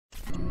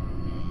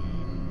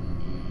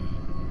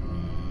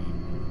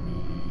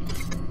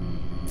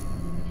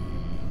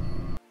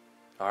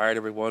All right,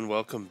 everyone,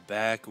 welcome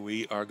back.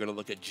 We are going to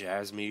look at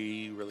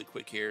JASMY really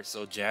quick here.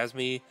 So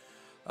JASMY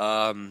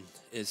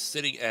is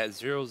sitting at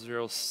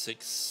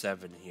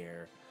 0067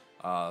 here.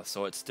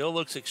 So it still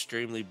looks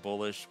extremely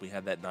bullish. We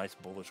had that nice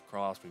bullish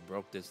cross. We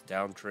broke this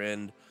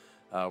downtrend.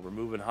 We're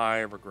moving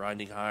higher. We're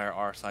grinding higher.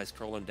 RSI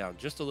scrolling down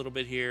just a little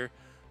bit here,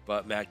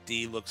 but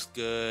MACD looks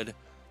good.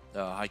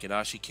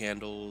 Heikin-Ashi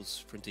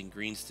candles printing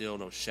green still,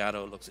 no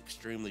shadow. It looks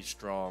extremely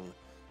strong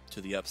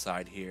to the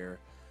upside here.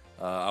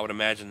 I would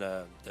imagine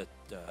the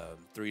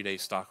 3-day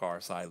stock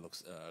RSI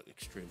looks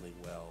extremely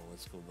well.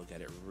 Let's go look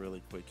at it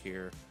really quick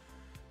here.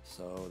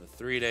 So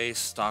the 3-day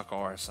stock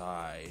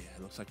RSI,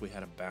 it looks like we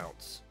had a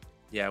bounce.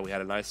 Yeah, we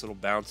had a nice little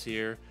bounce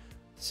here.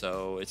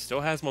 So it still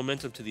has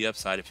momentum to the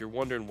upside. If you're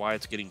wondering why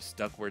it's getting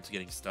stuck where it's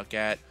getting stuck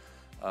at,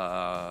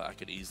 I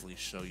could easily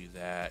show you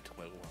that.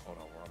 Wait, hold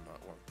on, we're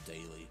on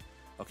daily.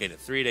 Okay, the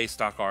 3-day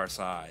stock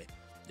RSI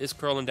is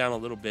curling down a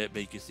little bit,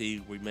 but you can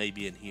see we may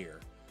be in here.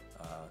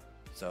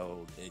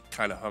 So it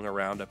kind of hung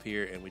around up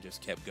here and we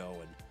just kept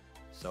going.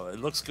 So it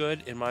looks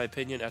good in my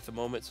opinion at the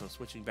moment. So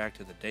switching back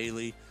to the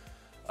daily,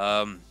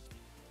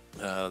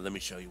 let me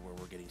show you where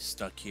we're getting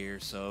stuck here.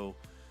 So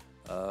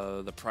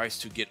the price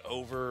to get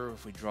over,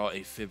 if we draw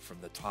a fib from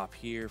the top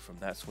here, from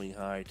that swing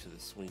high to the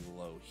swing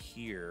low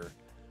here,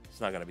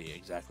 it's not going to be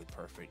exactly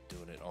perfect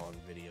doing it on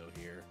video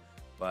here,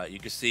 but you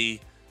can see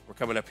we're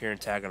coming up here and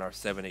tagging our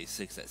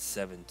 786 at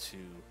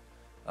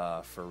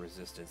 7.2 for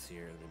resistance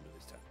here. Let me move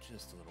this down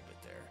just a little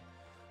bit there.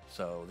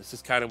 So this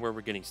is kind of where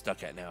we're getting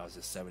stuck at now, is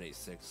this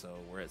 786. So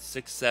we're at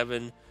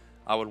 6.7.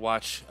 I would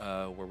watch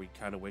where we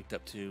kind of waked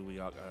up to. We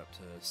got up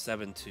to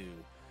 7.2.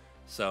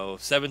 So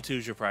 7.2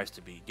 is your price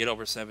to beat. Get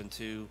over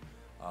 7.2,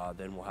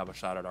 then we'll have a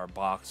shot at our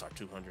box, our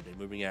 200-day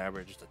moving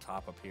average, the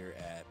top up here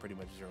at pretty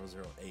much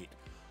 0.08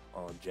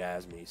 on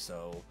JASMY.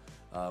 So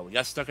we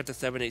got stuck at the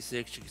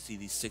 786. You can see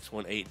the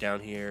 618 down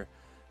here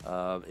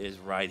is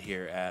right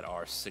here at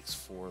our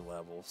 6.4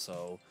 level.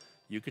 So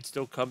you could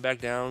still come back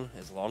down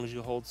as long as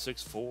you hold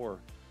 6.4.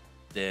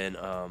 Then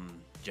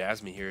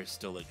JASMY here is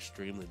still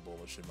extremely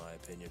bullish in my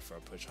opinion for a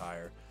push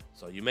higher.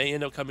 So you may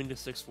end up coming to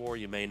 6.4,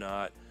 you may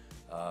not.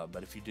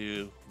 But if you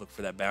do, look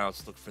for that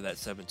bounce, look for that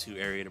 7.2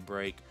 area to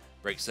break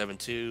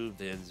 7.2,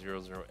 then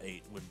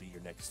 0.08 would be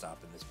your next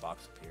stop in this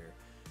box up here.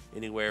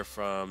 Anywhere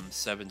from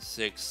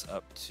 7.6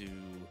 up to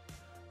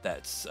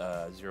that's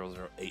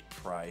 0.08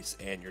 price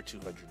and your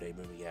 200-day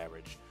moving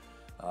average.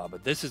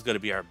 But this is going to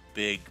be our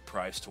big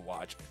price to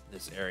watch,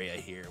 this area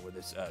here where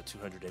this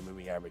 200-day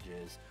moving average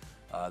is.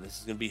 This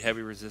is going to be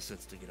heavy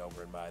resistance to get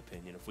over in my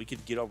opinion. If we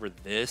could get over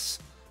this,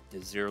 the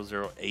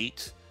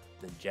 0.08,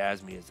 then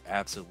JASMY is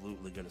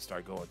absolutely going to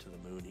start going to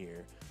the moon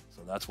here.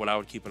 So that's what I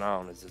would keep an eye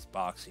on, is this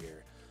box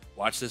here.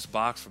 Watch this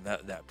box from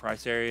that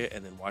price area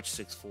and then watch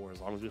 6.4.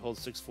 As long as we hold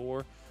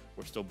 6.4,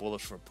 we're still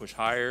bullish for a push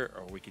higher,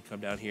 or we could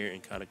come down here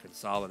and kind of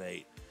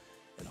consolidate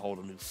and hold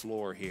a new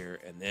floor here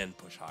and then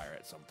push higher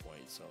at some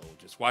point. So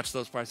just watch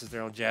those prices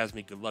there on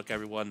JASMY. Good luck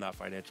everyone, not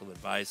financial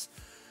advice.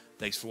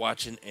 Thanks for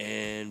watching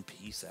and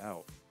peace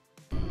out.